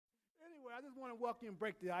I just want to welcome you and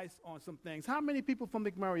break the ice on some things. How many people from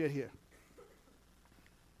McMurray are here?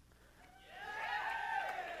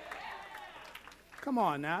 Come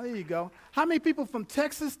on now, there you go. How many people from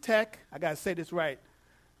Texas Tech, I got to say this right,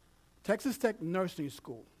 Texas Tech Nursing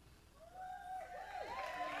School?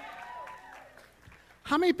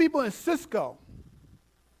 How many people in Cisco?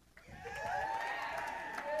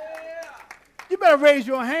 You better raise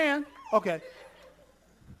your hand. Okay.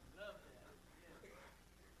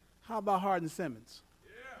 How about Hardin Simmons?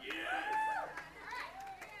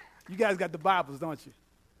 You guys got the Bibles, don't you?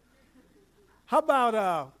 How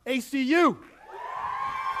about ACU?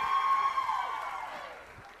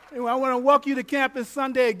 Anyway, I want to welcome you to Campus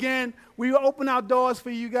Sunday again. We will open our doors for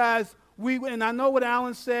you guys. And I know what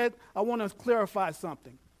Alan said. I want to clarify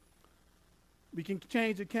something. We can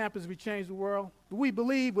change the campus, we change the world. But we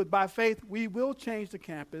believe by faith, we will change the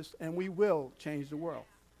campus and we will change the world.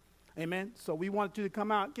 Amen? So we want you to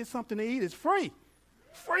come out, get something to eat. It's free.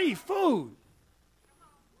 Free food.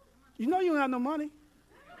 You know you don't have no money.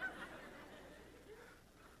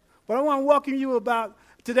 But I want to welcome you about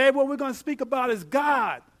today. What we're going to speak about is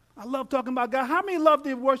God. I love talking about God. How many love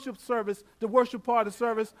the worship service, the worship part of the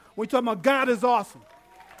service? When we talk about God is awesome.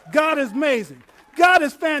 God is amazing. God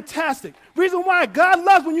is fantastic. Reason why God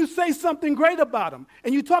loves when you say something great about him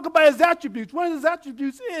and you talk about his attributes. One of his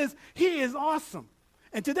attributes is he is awesome.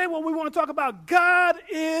 And today what we want to talk about, God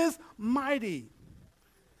is mighty.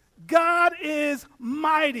 God is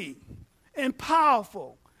mighty and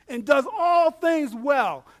powerful and does all things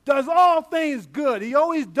well, does all things good. He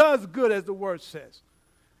always does good, as the word says.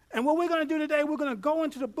 And what we're going to do today, we're going to go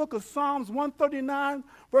into the book of Psalms 139,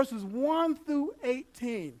 verses 1 through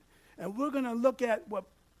 18. And we're going to look at what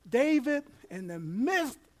David, in the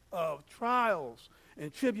midst of trials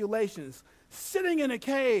and tribulations, sitting in a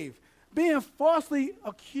cave, being falsely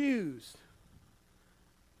accused.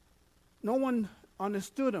 No one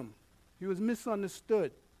understood him. He was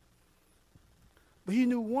misunderstood. But he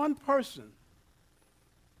knew one person,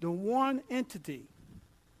 the one entity.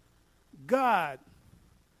 God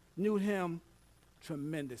knew him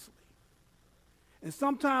tremendously. And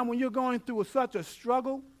sometimes when you're going through such a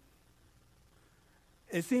struggle,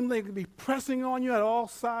 it seems like it could be pressing on you at all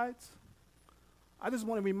sides. I just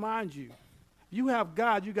want to remind you, you have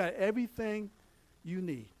God, you got everything you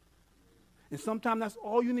need. And sometimes that's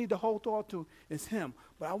all you need to hold on to is him.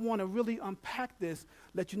 But I want to really unpack this,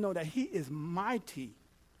 let you know that he is mighty.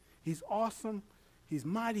 He's awesome. He's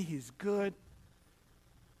mighty. He's good.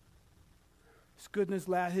 His goodness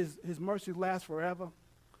lasts, his mercy lasts forever.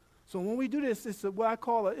 So when we do this, it's what I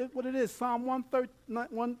call what it is. Psalm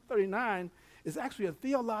 139 is actually a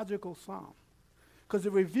theological psalm because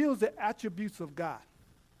it reveals the attributes of God.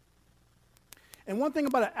 And one thing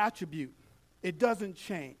about an attribute, it doesn't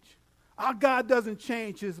change. Our God doesn't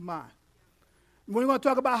change his mind. We're going to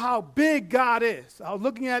talk about how big God is. I was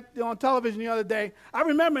looking at on television the other day. I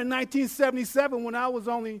remember in 1977 when I was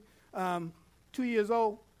only 2 years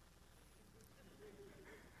old,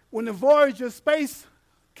 when the Voyager spaceship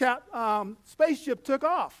took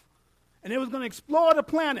off, and it was going to explore the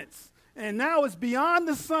planets. And now it's beyond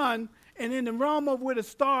the sun and in the realm of where the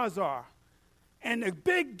stars are. And the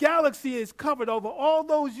big galaxy is covered over all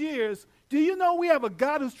those years. Do you know we have a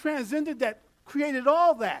God who's transcended that created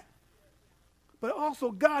all that? But also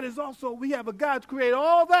we have a God who created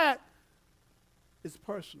all that. It's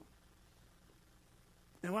personal.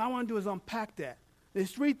 And what I want to do is unpack that. There's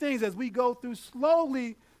three things as we go through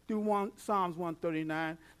slowly through Psalms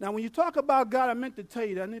 139. Now, when you talk about God, I meant to tell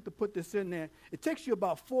you that. I need to put this in there. It takes you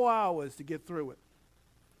about 4 hours to get through it.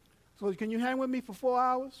 So can you hang with me for 4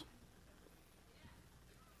 hours?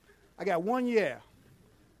 I got 1 year.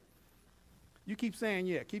 You keep saying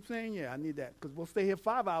yeah. Keep saying yeah. I need that because we'll stay here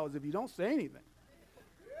 5 hours if you don't say anything.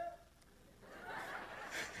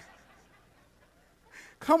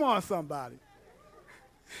 Come on, somebody.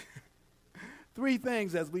 Three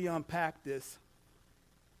things as we unpack this.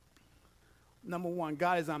 Number one,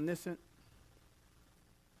 God is omniscient.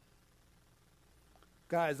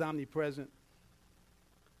 God is omnipresent.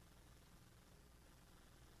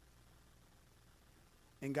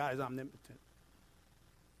 And God is omnipotent.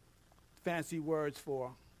 Fancy words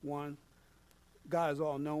for one, God is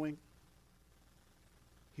all-knowing.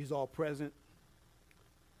 He's all-present.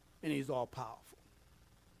 And he's all-powerful.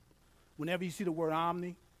 Whenever you see the word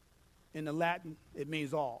omni in the Latin, it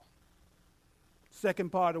means all.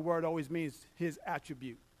 Second part of the word always means his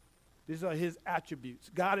attribute. These are his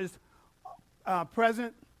attributes. God is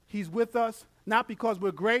present. He's with us, not because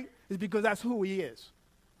we're great, it's because that's who he is.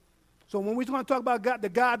 So when we're going to talk about God, the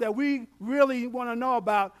God that we really want to know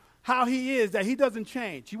about, how he is, that he doesn't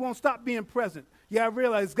change. He won't stop being present. You got to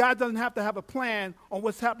realize God doesn't have to have a plan on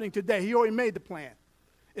what's happening today. He already made the plan.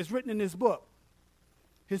 It's written in his book.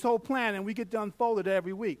 His whole plan, and we get to unfold it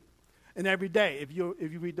every week and every day if you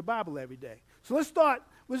read the Bible every day. So let's start.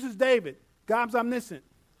 This is David. God's omniscient,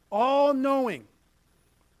 all-knowing.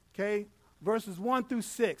 Okay, verses 1 through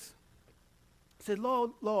 6. He said,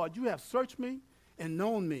 Lord, you have searched me and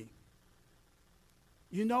known me.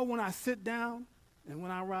 You know when I sit down and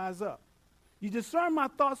when I rise up. You discern my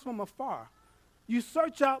thoughts from afar. You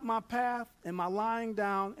search out my path and my lying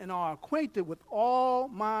down and are acquainted with all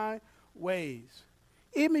my ways.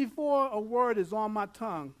 Even before a word is on my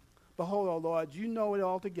tongue, behold, O Lord, you know it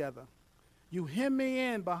altogether. You hem me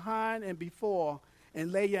in behind and before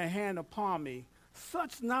and lay your hand upon me.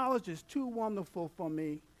 Such knowledge is too wonderful for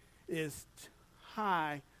me. It is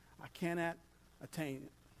high. I cannot attain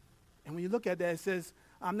it. And when you look at that, it says,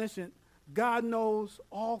 omniscient, God knows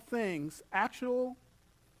all things, actual,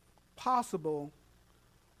 possible,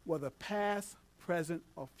 whether past, present,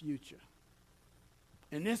 or future.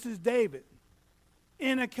 And this is David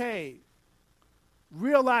in a cave,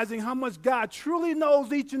 realizing how much God truly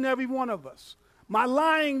knows each and every one of us. My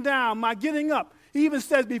lying down, my getting up. He even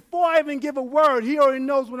says, before I even give a word, he already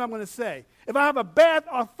knows what I'm going to say. If I have a bad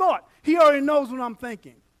thought, he already knows what I'm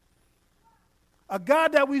thinking. A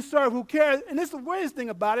God that we serve who cares, and this is the weirdest thing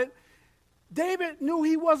about it, David knew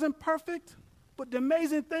he wasn't perfect, but the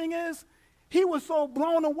amazing thing is, he was so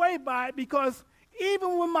blown away by it because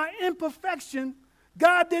even with my imperfection,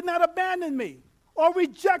 God did not abandon me or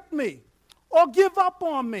reject me or give up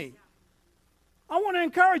on me. I want to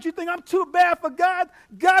encourage you, think I'm too bad for God.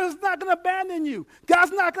 God is not going to abandon you.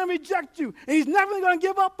 God's not going to reject you. And he's never going to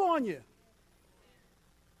give up on you.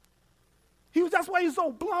 That's why he's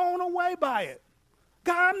so blown away by it.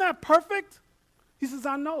 God, I'm not perfect. He says,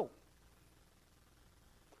 I know.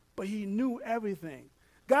 But he knew everything.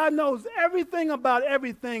 God knows everything about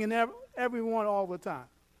everything and everyone all the time.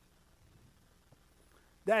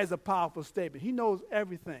 That is a powerful statement. He knows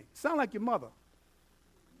everything. Sound like your mother.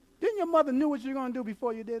 Didn't your mother knew what you were going to do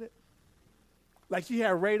before you did it? Like she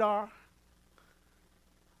had radar?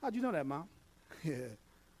 How'd you know that, Mom? Yeah,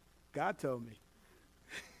 God told me.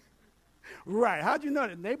 Right, how'd you know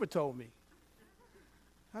that? The neighbor told me.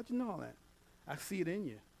 How'd you know all that? I see it in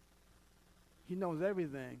you. He knows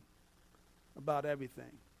everything about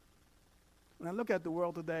everything. When I look at the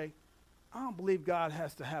world today, I don't believe God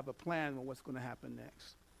has to have a plan on what's going to happen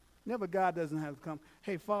next. Never God doesn't have to come,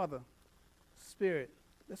 hey, Father, Spirit,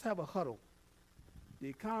 let's have a huddle. The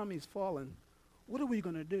economy's falling. What are we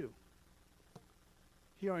going to do?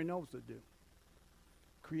 He already knows what to do.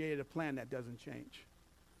 Created a plan that doesn't change.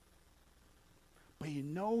 But he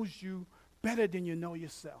knows you better than you know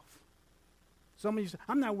yourself. Some of you say,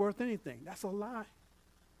 I'm not worth anything. That's a lie.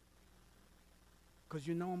 Because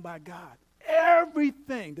you're known by God.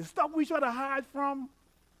 Everything, the stuff we try to hide from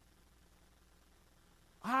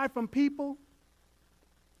people,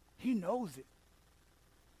 he knows it.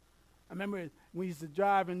 I remember we used to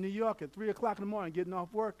drive in New York at 3 o'clock in the morning getting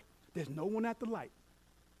off work. There's no one at the light.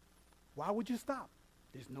 Why would you stop?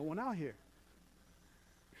 There's no one out here.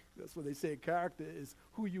 That's what they say, character is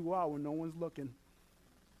who you are when no one's looking.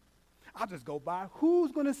 I'll just go by.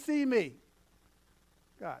 Who's going to see me?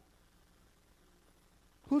 God.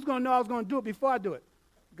 Who's going to know I was going to do it before I do it?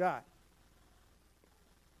 God.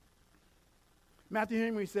 Matthew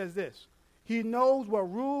Henry says this. He knows what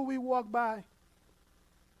rule we walk by,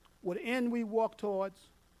 what end we walk towards,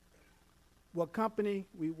 what company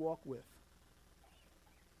we walk with.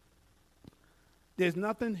 There's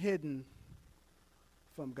nothing hidden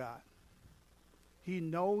from God. He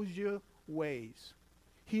knows your ways.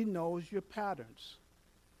 He knows your patterns.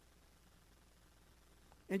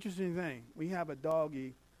 Interesting thing, we have a dog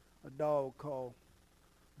called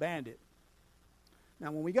Bandit.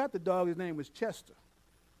 Now, when we got the dog, his name was Chester.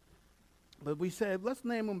 But we said, let's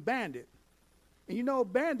name him Bandit. And you know,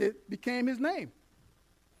 Bandit became his name.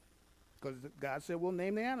 Because God said, we'll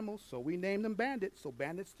name the animals, so we named him Bandit, so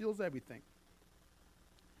Bandit steals everything.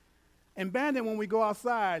 And Bandit, when we go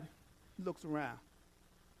outside, he looks around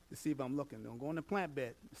to see if I'm looking. Don't go in the plant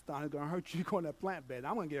bed. It's going to hurt you to go in that plant bed.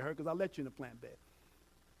 I'm going to get hurt because I let you in the plant bed.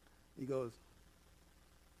 He goes,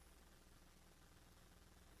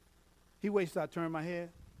 he waits till I turn my head.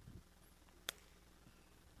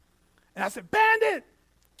 And I said, Bandit,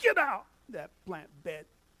 get out that plant bed.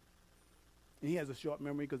 And he has a short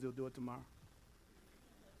memory because he'll do it tomorrow.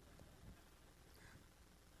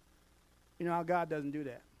 You know how God doesn't do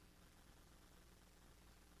that?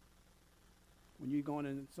 When you're going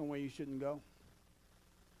in somewhere you shouldn't go.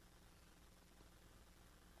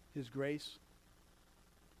 His grace.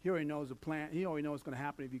 He already knows the plan. He already knows what's going to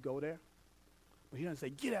happen if you go there. But he doesn't say,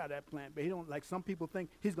 get out of that plant. But he don't, like some people think,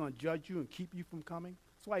 he's going to judge you and keep you from coming.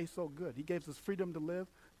 That's why he's so good. He gives us freedom to live,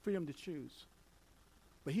 freedom to choose.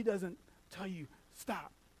 But he doesn't tell you,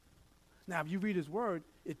 stop. Now, if you read his word,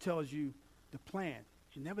 it tells you the plan.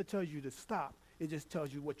 It never tells you to stop. It just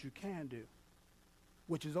tells you what you can do,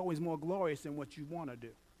 which is always more glorious than what you want to do.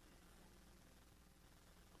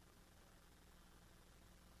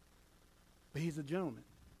 But he's a gentleman.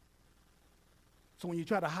 So when you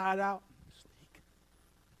try to hide out, sneak.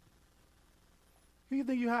 Who do you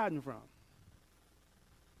think you're hiding from?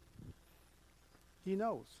 He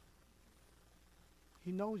knows.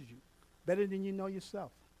 He knows you better than you know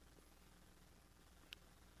yourself.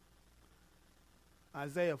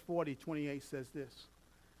 Isaiah 40:28 says this.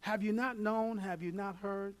 Have you not known, have you not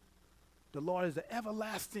heard? The Lord is the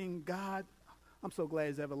everlasting God. I'm so glad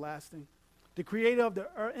he's everlasting. The creator of the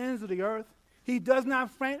ends of the earth. He does not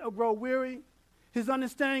faint or grow weary. His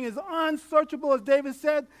understanding is unsearchable, as David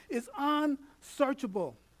said, is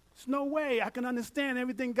unsearchable. There's no way I can understand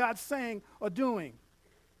everything God's saying or doing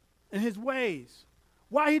in his ways.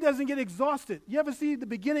 Why he doesn't get exhausted. You ever see the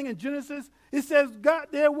beginning in Genesis? It says God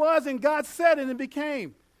there was and God said and it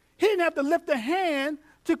became. He didn't have to lift a hand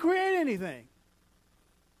to create anything.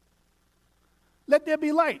 Let there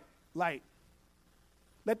be light. Light.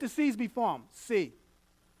 Let the seas be formed. Sea.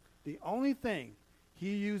 The only thing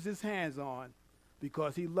he used his hands on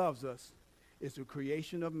because he loves us is the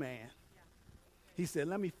creation of man. He said,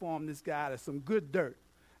 let me form this guy out of some good dirt.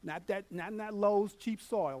 Not Lowe's cheap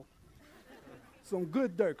soil. Some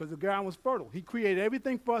good dirt, because the ground was fertile. He created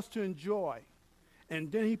everything for us to enjoy.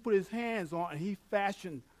 And then he put his hands on and he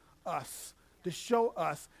fashioned us to show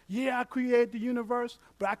us, yeah, I created the universe,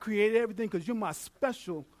 but I created everything because you're my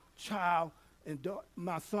special child and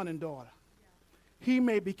my son and daughter. Yeah.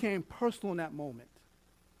 He became personal in that moment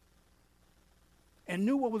and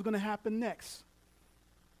knew what was going to happen next.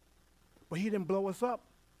 But he didn't blow us up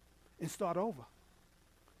and start over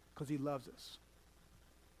because he loves us.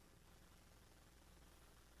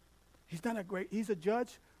 He's a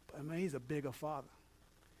judge, but man, he's a bigger father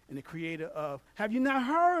and the creator of, have you not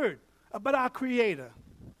heard about our creator?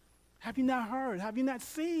 Have you not heard? Have you not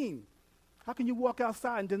seen? How can you walk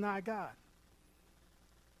outside and deny God?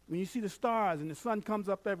 When you see the stars and the sun comes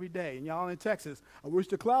up every day, and y'all in Texas, I wish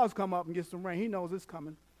the clouds come up and get some rain. He knows it's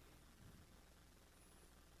coming.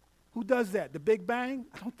 Who does that? The Big Bang?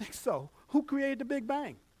 I don't think so. Who created the Big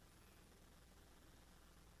Bang?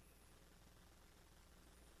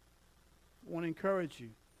 I want to encourage you.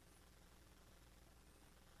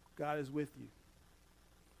 God is with you.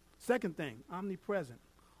 Second thing, omnipresent.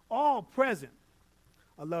 All present.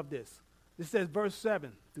 I love this. This says verse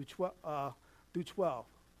 7 through 12.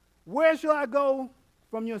 Where shall I go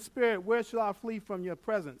from your spirit? Where shall I flee from your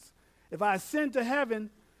presence? If I ascend to heaven,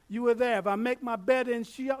 you are there. If I make my bed in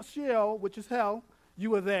Sheol, which is hell,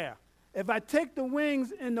 you are there. If I take the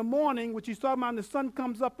wings in the morning, which he's talking about, and the sun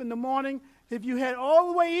comes up in the morning, if you head all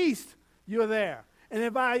the way east, you're there. And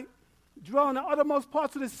if I dwell in the uttermost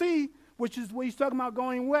parts of the sea, which is what he's talking about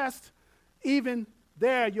going west, even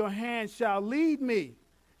there your hand shall lead me.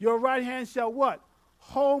 Your right hand shall what?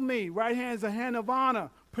 Hold me. Right hand is a hand of honor,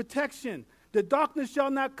 protection. The darkness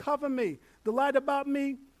shall not cover me. The light about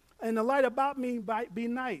me and the light about me be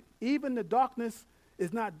night. Even the darkness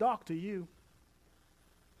is not dark to you.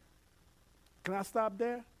 Can I stop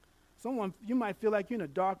there? You might feel like you're in a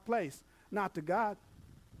dark place. Not to God.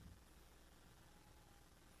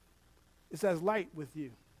 It's as light with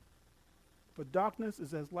you. For darkness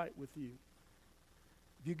is as light with you.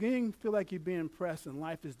 If you feel like you're being pressed and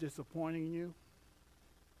life is disappointing you,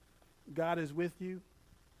 God is with you,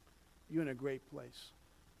 you're in a great place.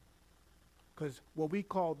 Because what we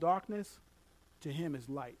call darkness, to him is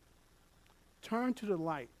light. Turn to the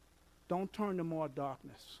light. Don't turn to more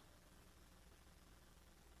darkness.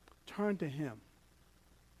 Turn to him.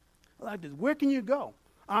 I like this. Where can you go?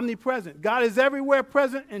 Omnipresent. God is everywhere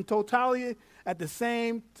present in totality at the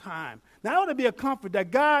same time. Now, that ought to be a comfort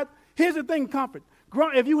that God, here's the thing, comfort.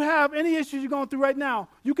 If you have any issues you're going through right now,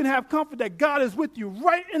 you can have comfort that God is with you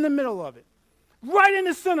right in the middle of it, right in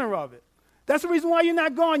the center of it. That's the reason why you're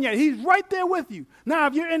not gone yet. He's right there with you. Now,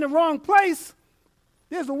 if you're in the wrong place,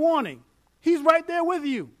 there's a warning. He's right there with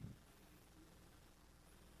you.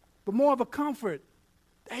 But more of a comfort.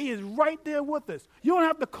 He is right there with us. You don't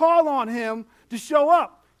have to call on him to show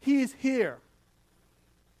up. He is here.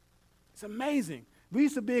 It's amazing. We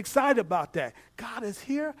used to be excited about that. God is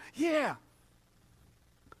here? Yeah.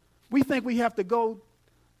 We think we have to go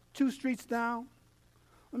 2 streets down.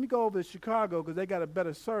 Let me go over to Chicago because they got a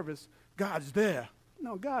better service. God's there.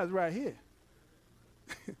 No, God's right here.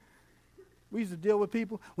 We used to deal with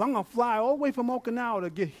people. Well, I'm going to fly all the way from Okinawa to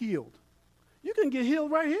get healed. You can get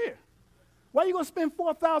healed right here. Why are you going to spend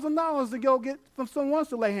 $4,000 to go get from someone else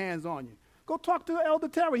to lay hands on you? Go talk to Elder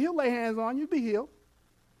Terry. He'll lay hands on you. Be healed.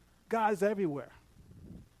 God's everywhere.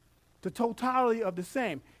 The totality of the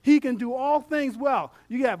same. He can do all things well.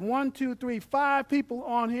 You have 1, 2, 3, 5 people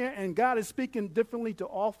on here, and God is speaking differently to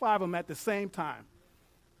all 5 of them at the same time.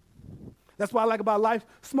 That's what I like about Life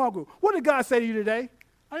Small Group. What did God say to you today?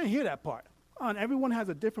 I didn't hear that part. And everyone has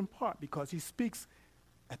a different part because he speaks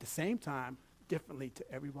at the same time differently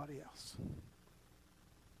to everybody else.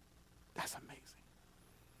 That's amazing.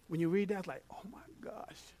 When you read that, it's like, oh my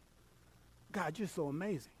gosh. God, you're so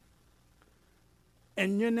amazing.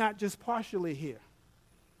 And you're not just partially here.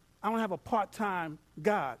 I don't have a part-time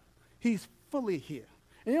God. He's fully here.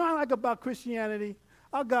 And you know what I like about Christianity?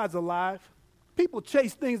 Our God's alive. People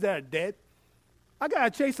chase things that are dead. I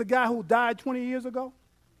got to chase a guy who died 20 years ago,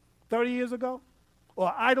 30 years ago, or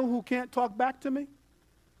an idol who can't talk back to me.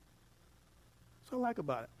 That's what I like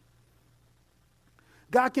about it.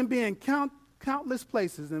 God can be in countless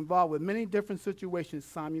places involved with many different situations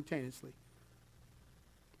simultaneously.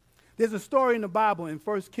 There's a story in the Bible in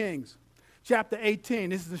 1 Kings chapter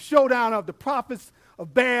 18. This is the showdown of the prophets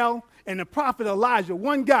of Baal and the prophet Elijah,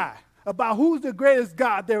 one guy, about who's the greatest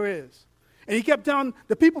God there is. And he kept telling,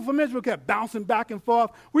 the people from Israel kept bouncing back and forth.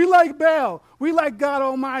 We like Baal. We like God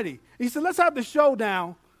Almighty. He said, let's have the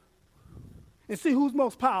showdown and see who's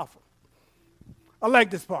most powerful. I like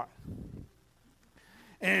this part.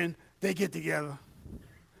 And they get together.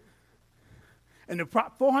 And the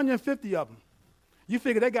 450 of them, you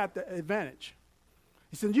figure they got the advantage.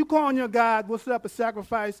 He said, you call on your God, we'll set up a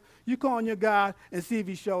sacrifice. You call on your God and see if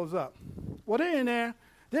he shows up. Well, they're in there.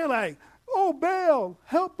 They're like, oh, Baal,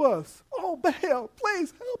 help us. Oh, Baal,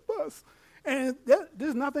 please help us. And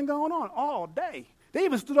there's nothing going on all day. They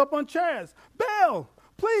even stood up on chairs. Baal,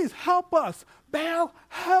 please help us. Baal,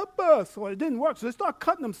 help us. Well, it didn't work, so they start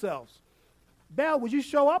cutting themselves. Baal, would you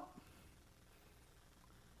show up?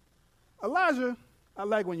 Elijah, I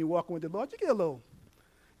like when you're walking with the Lord. You get a little,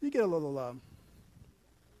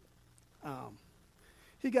 I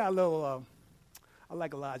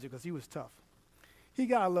like Elijah because he was tough. He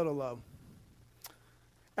got a little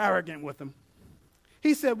arrogant with him.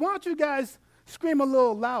 He said, why don't you guys scream a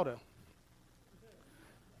little louder?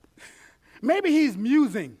 Maybe he's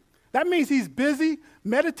musing. That means he's busy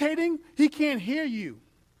meditating. He can't hear you.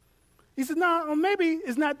 He said, no, maybe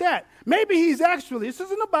it's not that. Maybe he's actually, this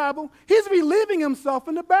is in the Bible, he's relieving himself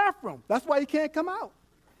in the bathroom. That's why he can't come out.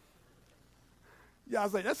 Yeah, I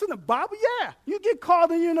was like, that's in the Bible? Yeah. You get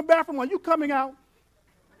called and you're in the bathroom while you're coming out.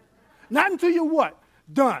 Not until you're what?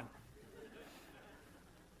 Done.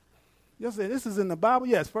 You'll say, this is in the Bible?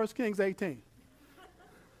 Yes, 1 Kings 18.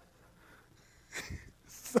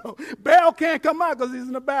 So Baal can't come out because he's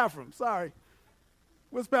in the bathroom. Sorry.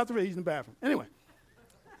 Where's Pastor Ray? He's in the bathroom. Anyway.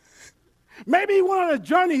 Maybe he went on a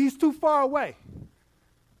journey. He's too far away.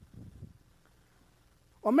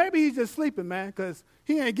 Or maybe he's just sleeping, man, because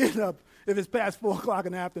he ain't getting up if it's past 4 o'clock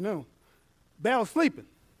in the afternoon. Baal's sleeping.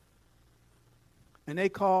 And they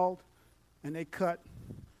called, and they cut,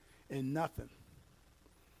 and nothing.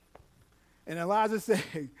 And Elijah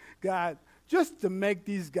said, God, just to make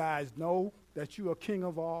these guys know that you are king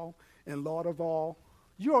of all and Lord of all,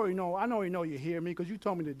 you already know, I already know you hear me because you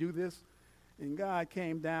told me to do this. And God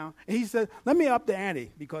came down, and he said, let me up the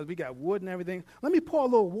ante because we got wood and everything. Let me pour a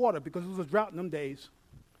little water because it was a drought in them days.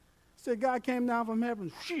 He said, God came down from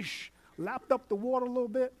heaven, sheesh, lapped up the water a little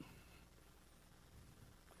bit,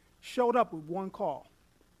 showed up with one call.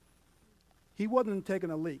 He wasn't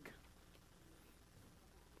taking a leak.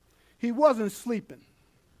 He wasn't sleeping.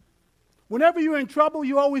 Whenever you're in trouble,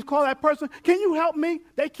 you always call that person, can you help me?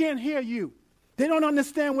 They can't hear you. They don't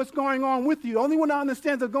understand what's going on with you. The only one that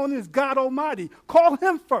understands what's going on is God Almighty. Call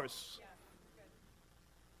him first. Yeah.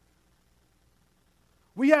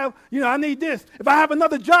 We have, I need this. If I have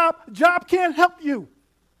another job can't help you.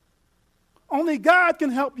 Only God can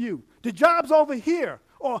help you. The job's over here.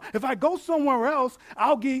 Or if I go somewhere else,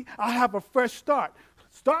 I'll have a fresh start.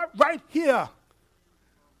 Start right here.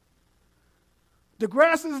 The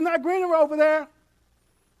grass is not greener over there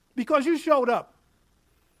because you showed up.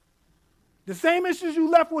 The same issues you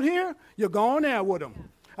left with here, you're going there with them. Yeah.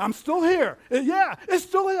 I'm still here. Yeah, it's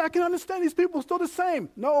still here. I can understand these people are still the same.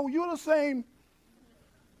 No, you're the same.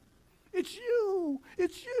 It's you.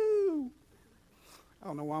 It's you. I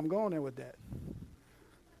don't know why I'm going there with that.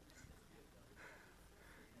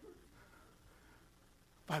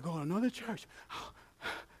 If I go to another church,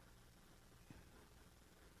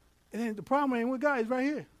 and then the problem ain't with God, he's right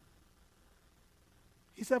here.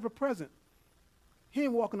 He's ever present. He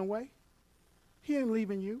ain't walking away. He ain't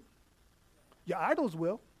leaving you. Your idols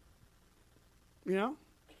will. You know?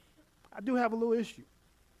 I do have a little issue.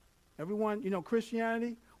 Everyone,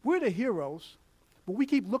 Christianity, we're the heroes, but we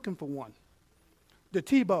keep looking for one. The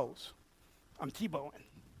Tebows. I'm Tebowing.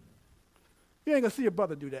 You ain't going to see your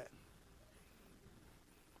brother do that.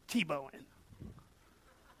 Tebowing.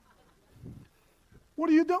 What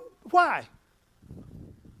are you doing? Why?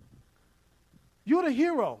 You're the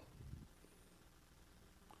hero.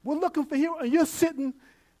 We're looking for heroes, and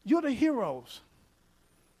you're the heroes.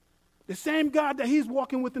 The same God that he's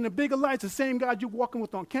walking with in the bigger lights, the same God you're walking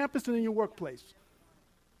with on campus and in your workplace.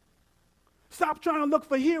 Stop trying to look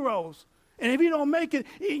for heroes. And if you don't make it,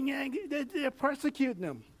 they're persecuting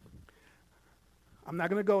them. I'm not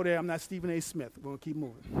going to go there. I'm not Stephen A. Smith. We're going to keep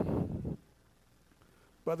moving.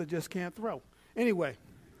 Brother just can't throw. Anyway,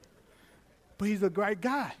 but he's a great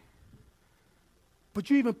guy. But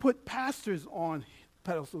you even put pastors on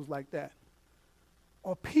pedestals like that.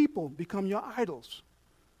 Or people become your idols.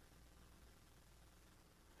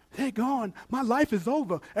 They're gone. My life is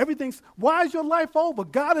over. Why is your life over?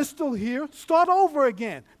 God is still here. Start over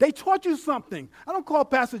again. They taught you something. I don't call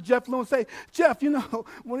Pastor Jeff Lowe and say, Jeff,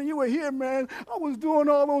 when you were here, man, I was doing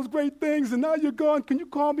all those great things, and now you're gone. Can you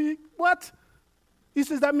call me? What? He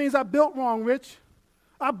says, that means I built wrong, Rich.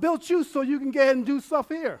 I built you so you can get ahead and do stuff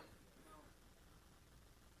here.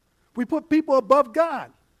 We put people above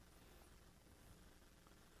God.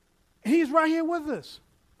 And he's right here with us.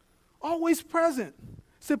 Always present.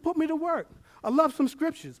 Said, put me to work. I love some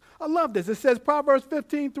scriptures. I love this. It says, Proverbs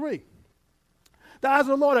 15:3. The eyes of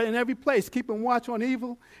the Lord are in every place, keeping watch on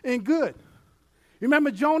evil and good. You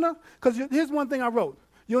remember Jonah? Because here's one thing I wrote.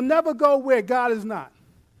 You'll never go where God is not.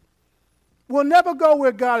 We'll never go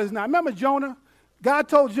where God is not. Remember Jonah? God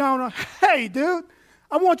told Jonah, hey, dude,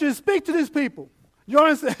 I want you to speak to these people.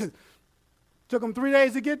 Jonah said, took him 3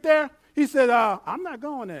 days to get there. He said, I'm not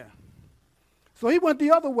going there. So he went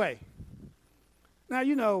the other way.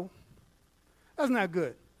 Now, that's not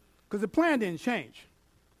good because the plan didn't change.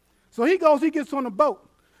 So he gets on the boat.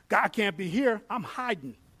 God can't be here. I'm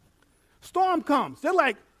hiding. Storm comes. They're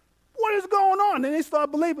like, what is going on? And they start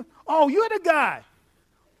believing, oh, you're the guy.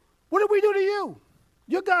 What did we do to you?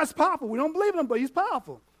 Your God's powerful. We don't believe in him, but he's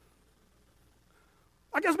powerful.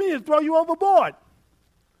 I guess we need to throw you overboard.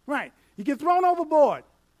 Right. You get thrown overboard.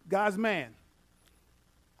 God's man.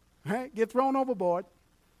 Right? Get thrown overboard.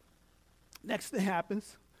 Next thing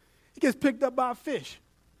happens, he gets picked up by a fish,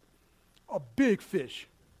 a big fish.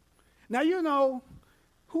 Now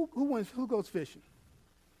who goes fishing?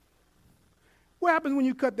 What happens when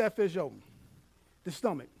you cut that fish open? The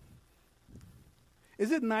stomach. Is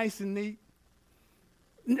it nice and neat?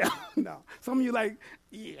 No. Some of you like,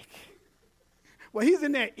 ick. Well, he's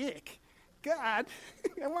in there, ick. God,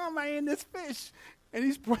 why am I in this fish? And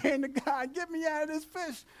he's praying to God, get me out of this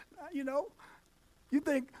fish. You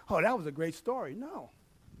think, oh, that was a great story. No.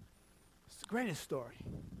 It's the greatest story.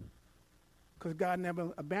 Because God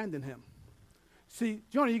never abandoned him. See,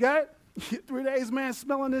 Jonah, you got it? 3 days, man,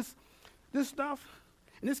 smelling this stuff.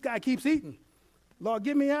 And this guy keeps eating. Lord,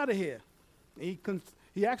 get me out of here. He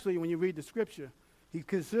actually, when you read the scripture, he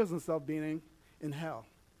considers himself being in hell.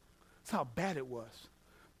 That's how bad it was.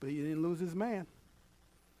 But he didn't lose his man.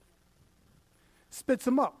 Spits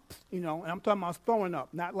him up, and I'm talking about throwing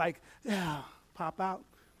up, not like, pop out.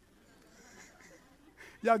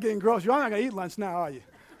 Y'all getting gross. Y'all not going to eat lunch now, are you?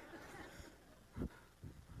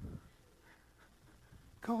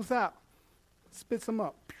 Goes out, spits him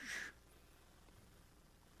up.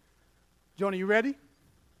 Jonah, you ready?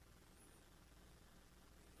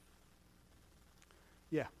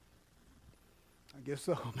 Yeah. I guess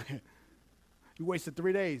so, man. You wasted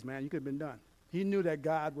 3 days, man. You could have been done. He knew that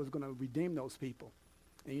God was going to redeem those people.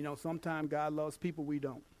 And sometimes God loves people we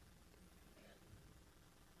don't.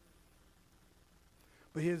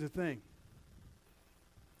 But here's the thing.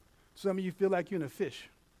 Some of you feel like you're in a fish.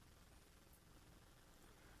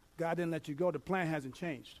 God didn't let you go. The plan hasn't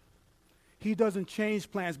changed. He doesn't change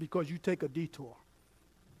plans because you take a detour.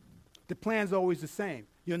 The plan's always the same.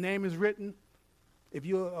 Your name is written. If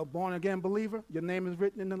you're a born-again believer, your name is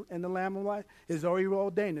written in the Lamb of Life. It's already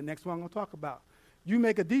ordained. The next one I'm going to talk about. You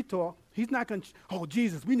make a detour, he's not going to, oh,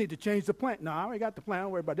 Jesus, we need to change the plan. No, I already got the plan.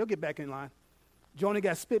 Don't worry about it. They'll get back in line. Jonah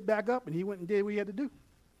got spit back up, and he went and did what he had to do.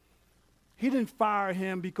 He didn't fire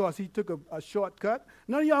him because he took a shortcut.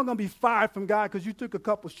 None of y'all going to be fired from God because you took a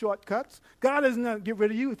couple shortcuts. God isn't going to get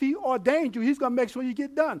rid of you. If he ordained you, he's going to make sure you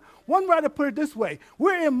get done. One writer put it this way.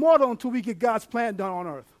 We're immortal until we get God's plan done on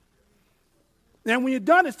earth. And when you're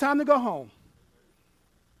done, it's time to go home.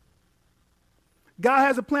 God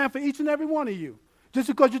has a plan for each and every one of you. Just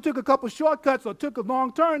because you took a couple shortcuts or took a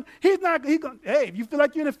long turn, hey, if you feel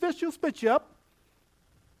like you're in a fish, he'll spit you up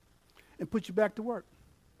and put you back to work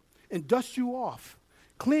and dust you off,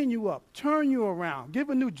 clean you up, turn you around, give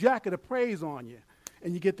a new jacket of praise on you,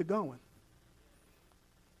 and you get to going.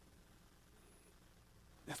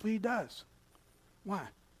 That's what he does. Why?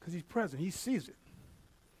 Because he's present. He sees it.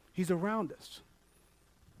 He's around us.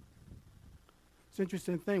 It's an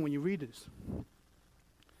interesting thing when you read this.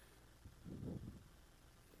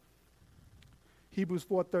 Hebrews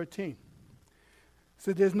 4:13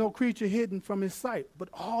 says there's no creature hidden from his sight, but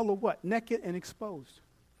all are what? Naked and exposed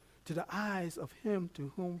to the eyes of him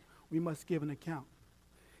to whom we must give an account.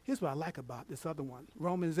 Here's what I like about this other one.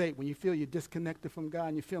 Romans 8, when you feel you're disconnected from God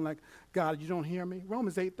and you feel like, God, you don't hear me.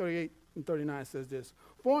 Romans 8:38 and 39 says this.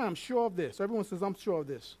 For I am sure of this. Everyone says, I'm sure of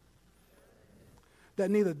this.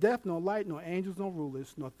 That neither death, nor light, nor angels, nor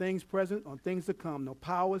rulers, nor things present, nor things to come, nor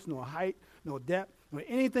powers, nor height, nor depth, nor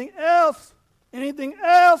anything else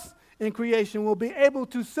in creation will be able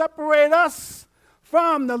to separate us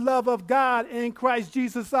from the love of God in Christ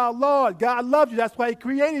Jesus our Lord. God loves you. That's why he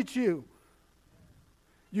created you.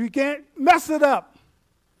 You can't mess it up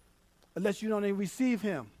unless you don't even receive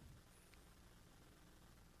him.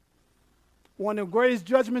 One of the greatest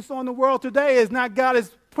judgments on the world today is not God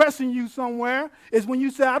is pressing you somewhere. It's when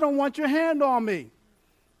you say, I don't want your hand on me.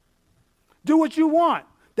 Do what you want.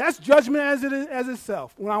 That's judgment as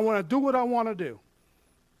itself, when I want to do what I want to do.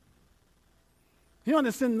 You don't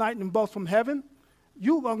send lightning bolts from heaven.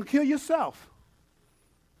 You're going to kill yourself.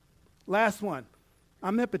 Last one.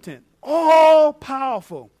 Omnipotent. All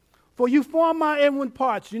powerful. For you formed my inward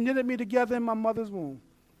parts. You knitted me together in my mother's womb.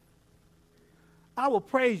 I will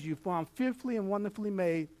praise you, for I'm fearfully and wonderfully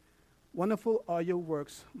made. Wonderful are your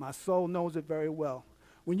works. My soul knows it very well.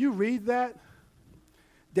 When you read that,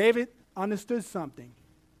 David understood something.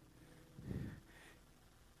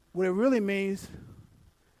 What it really means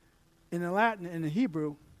in the Latin and the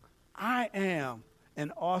Hebrew, I am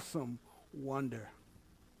an awesome wonder.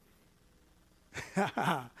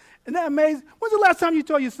 Isn't that amazing? When's the last time you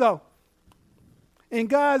told yourself, in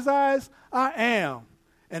God's eyes, I am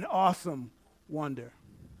an awesome wonder?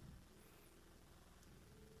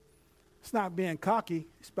 It's not being cocky.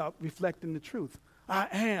 It's about reflecting the truth. I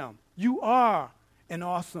am. You are an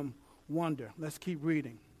awesome wonder. Let's keep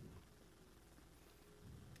reading.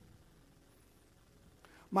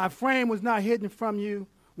 My frame was not hidden from you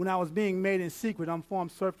when I was being made in secret.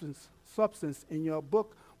 Unformed substance in your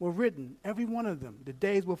book were written, every one of them. The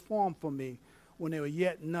days were formed for me when there were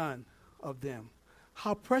yet none of them.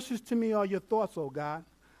 How precious to me are your thoughts, O God.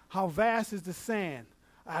 How vast is the sand.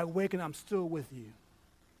 I awaken, I'm still with you.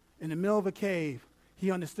 In the middle of a cave,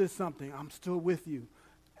 he understood something. I'm still with you.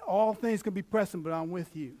 All things can be present, but I'm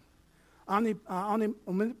with you.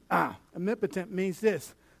 Omnipotent means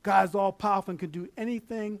this. God is all powerful and can do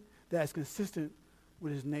anything that is consistent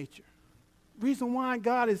with his nature. Reason why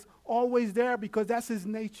God is always there, because that's his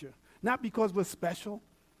nature. Not because we're special.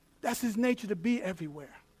 That's his nature, to be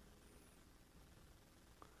everywhere.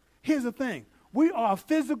 Here's the thing. We are a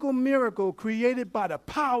physical miracle created by the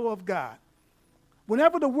power of God.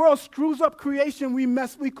 Whenever the world screws up creation,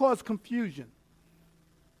 we cause confusion.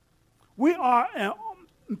 We are a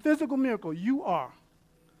physical miracle. You are.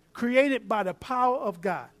 Created by the power of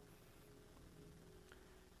God.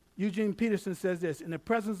 Eugene Peterson says this, in the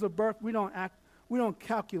presence of birth, we don't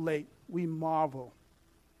calculate, we marvel.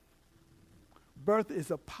 Birth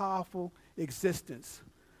is a powerful existence.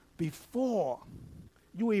 Before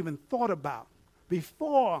you even thought about,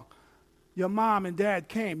 before your mom and dad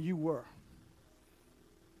came, you were.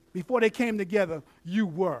 Before they came together, you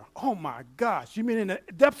were. Oh my gosh, you mean in the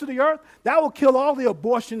depths of the earth? That will kill all the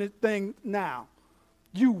abortion thing now.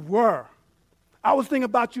 You were. I was thinking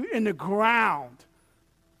about you in the ground.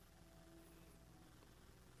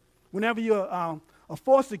 Whenever you're a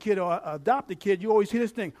foster kid or an adopted kid, you always hear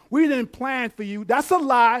this thing. We didn't plan for you. That's a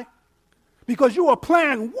lie. Because you were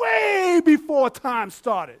planned way before time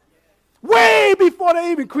started. Way before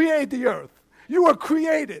they even created the earth. You were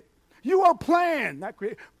created. You were planned. Not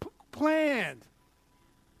created. Planned.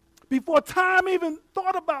 Before time even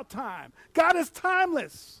thought about time. God is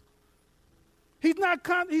timeless. He's not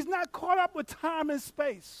caught up with time and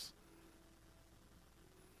space.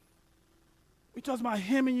 He talks about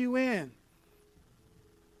hemming you in.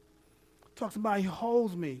 Talks about he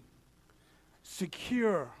holds me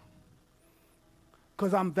secure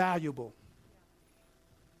because I'm valuable.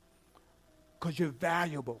 Because you're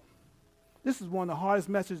valuable. This is one of the hardest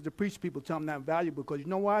messages to preach to people, tell them not valuable, because you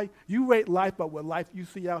know why? You rate life by what life you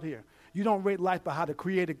see out here. You don't rate life by how the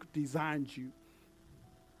Creator designed you.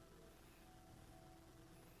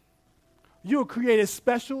 You were created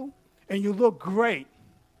special, and you look great.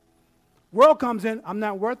 World comes in, I'm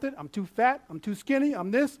not worth it, I'm too fat, I'm too skinny,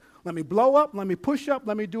 I'm this, let me blow up, let me push up,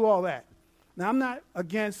 let me do all that. Now, I'm not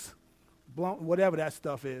against whatever that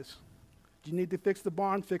stuff is. You need to fix the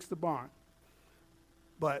barn, fix the barn.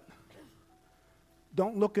 But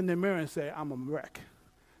don't look in the mirror and say, I'm a wreck.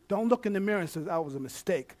 Don't look in the mirror and say, I was a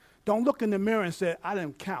mistake. Don't look in the mirror and say, I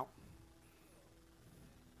didn't count.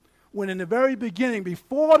 When in the very beginning,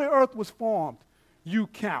 before the earth was formed, you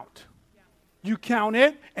count. You count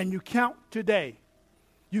it, and you count today.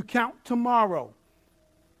 You count tomorrow.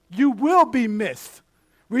 You will be missed.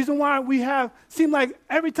 Reason why seem like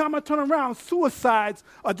every time I turn around, suicides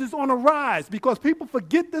are just on a rise because people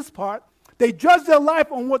forget this part. They judge their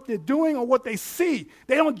life on what they're doing or what they see.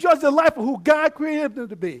 They don't judge their life on who God created them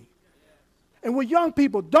to be. And with young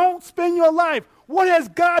people, don't spend your life, what has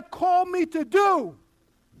God called me to do?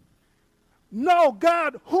 No,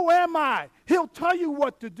 God, who am I? He'll tell you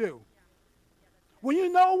what to do. When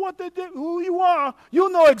you know what to do, who you are,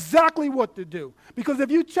 you'll know exactly what to do. Because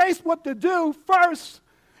if you chase what to do first,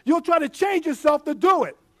 you'll try to change yourself to do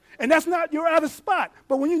it. And that's not, you're out of spot.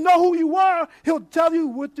 But when you know who you are, he'll tell you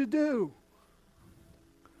what to do.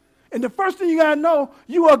 And the first thing you got to know,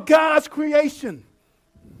 you are God's creation.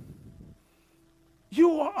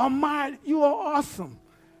 You are you are awesome.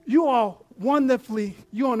 You are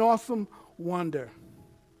you're an awesome wonder.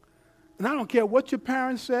 And I don't care what your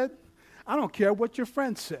parents said. I don't care what your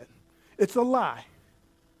friends said. It's a lie.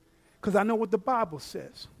 Because I know what the Bible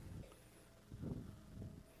says.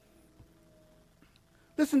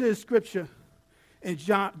 Listen to this scripture in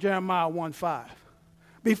Jeremiah 1:5.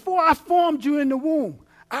 Before I formed you in the womb,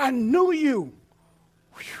 I knew you.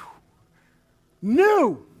 Whew.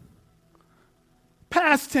 Knew.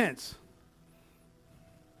 Past tense.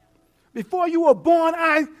 Before you were born,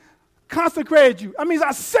 I consecrated you. I mean,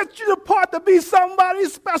 I set you apart to be somebody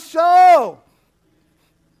special.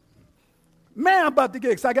 Man, I'm about to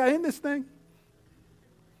get excited. I got in this thing.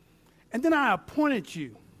 And then I appointed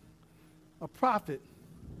you a prophet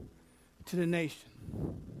to the nation.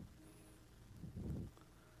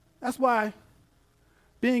 That's why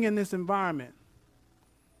being in this environment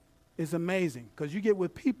is amazing, because you get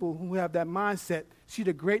with people who have that mindset, see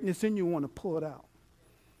the greatness in you, want to pull it out.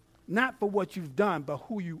 Not for what you've done, but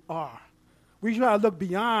who you are. We try to look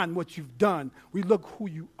beyond what you've done. We look who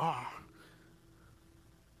you are.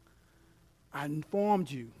 I informed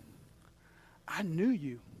you. I knew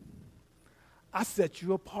you. I set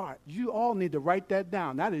you apart. You all need to write that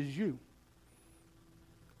down. That is you.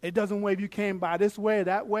 It doesn't matter if you came by this way or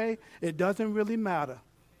that way. It doesn't really matter.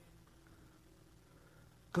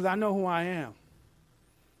 Because I know who I am.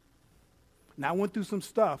 And I went through some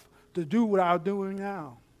stuff to do what I'm doing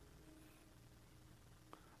now.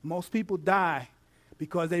 Most people die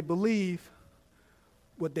because they believe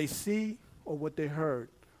what they see or what they heard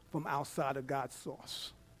from outside of God's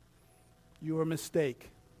source. You're a mistake.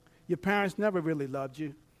 Your parents never really loved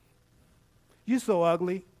you. You're so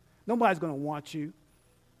ugly. Nobody's going to want you.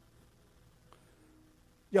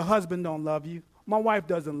 Your husband don't love you. My wife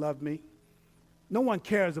doesn't love me. No one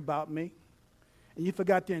cares about me. And you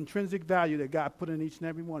forgot the intrinsic value that God put in each and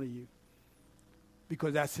every one of you.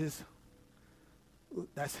 Because that's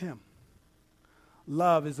him.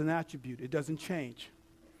 Love is an attribute. It doesn't change.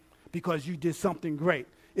 Because you did something great,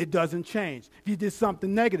 it doesn't change. If you did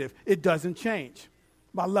something negative, it doesn't change.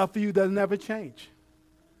 My love for you doesn't ever change.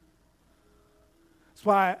 That's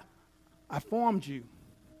why I formed you.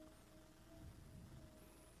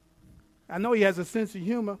 I know he has a sense of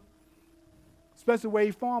humor, especially the way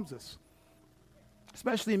he forms us.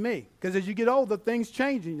 Especially me. Because as you get older, things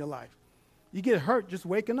change in your life. You get hurt just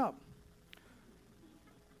waking up.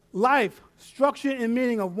 Life, structure and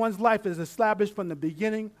meaning of one's life is established from the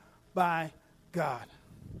beginning by God.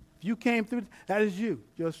 If you came through, that is you.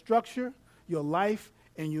 Your structure, your life,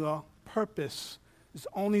 and your purpose is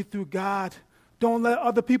only through God. Don't let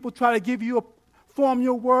other people try to form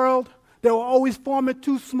your world. They will always form it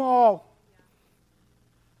too small.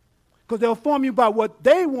 Because they'll form you by what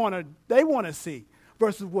they want to see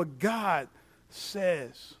versus what God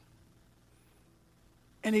says.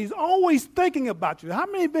 And he's always thinking about you. How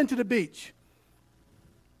many have been to the beach?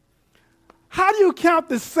 How do you count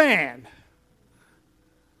the sand?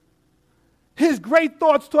 His great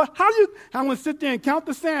thoughts to I'm going to sit there and count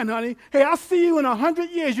the sand, honey. Hey, I'll see you in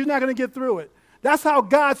 100 years. You're not going to get through it. That's how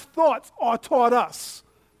God's thoughts are taught us.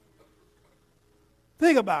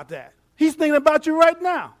 Think about that. He's thinking about you right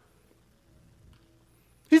now.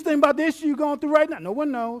 He's thinking about the issue you're going through right now. No one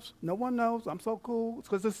knows. No one knows. I'm so cool. It's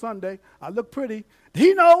because it's Sunday. I look pretty.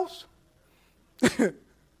 He knows.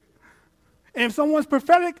 And if someone's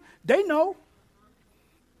prophetic, they know.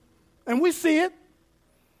 And we see it.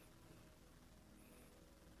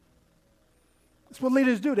 That's what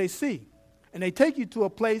leaders do. They see. And they take you to a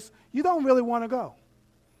place you don't really want to go.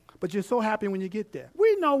 But you're so happy when you get there.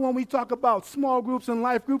 We know when we talk about small groups and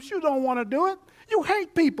life groups, you don't want to do it. You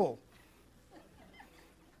hate people.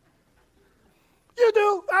 You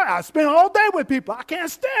do. I spend all day with people. I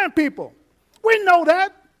can't stand people. We know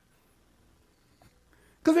that.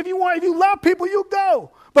 Because if you love people, you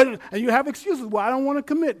go. And you have excuses. Well, I don't want to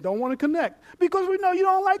commit, don't want to connect. Because we know you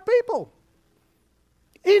don't like people.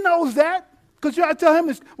 He knows that. Because you got to tell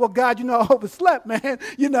him, well, God, I overslept, man.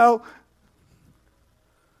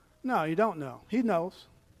 No, you don't know. He knows.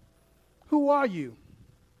 Who are you?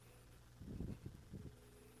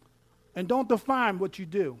 And don't define what you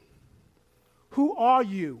do. Who are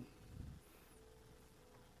you?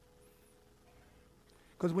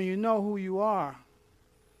 Because when you know who you are,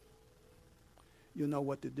 you'll know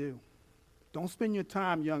what to do. Don't spend your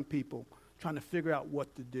time, young people, trying to figure out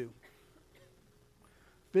what to do.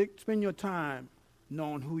 Spend your time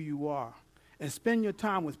knowing who you are. And spend your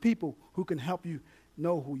time with people who can help you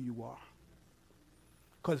know who you are.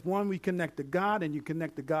 Because one, we connect to God and you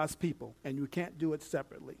connect to God's people. And you can't do it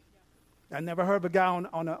separately. I never heard of a guy on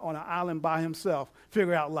an island by himself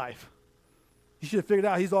figure out life. He should have figured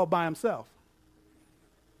out he's all by himself.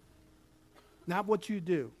 Not what you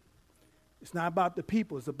do. It's not about the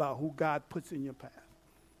people. It's about who God puts in your path.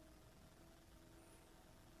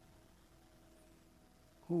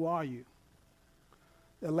 Who are you?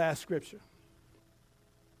 The last scripture.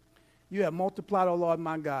 You have multiplied, O Lord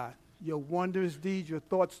my God, your wondrous deeds, your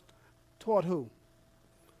thoughts toward who?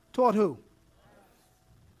 Toward who?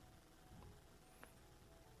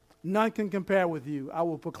 None can compare with you. I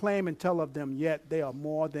will proclaim and tell of them, yet they are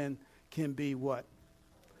more than can be what?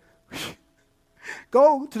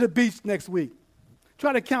 Go to the beach next week.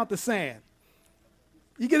 Try to count the sand.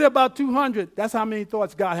 You get about 200. That's how many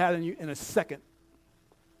thoughts God had in you in a second.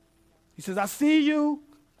 He says, I see you,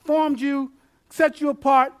 formed you, set you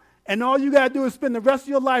apart, and all you got to do is spend the rest of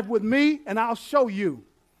your life with me, and I'll show you.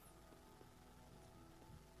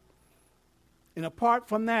 And apart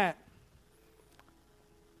from that,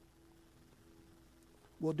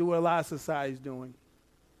 we'll do what a lot of society is doing.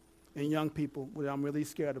 And young people, what I'm really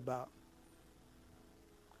scared about,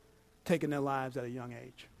 taking their lives at a young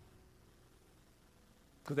age.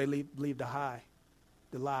 Because they believe the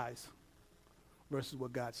lies, versus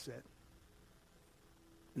what God said.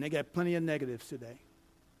 And they got plenty of negatives today.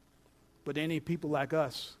 But they need people like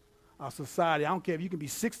us, our society. I don't care if you can be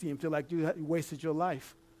 60 and feel like you wasted your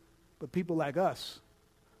life. But people like us,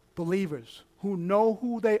 believers, who know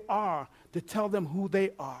who they are, to tell them who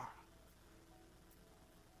they are.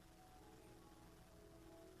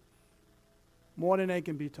 More than they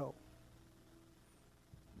can be told.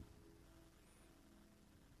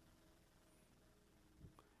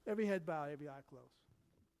 Every head bowed, every eye closed.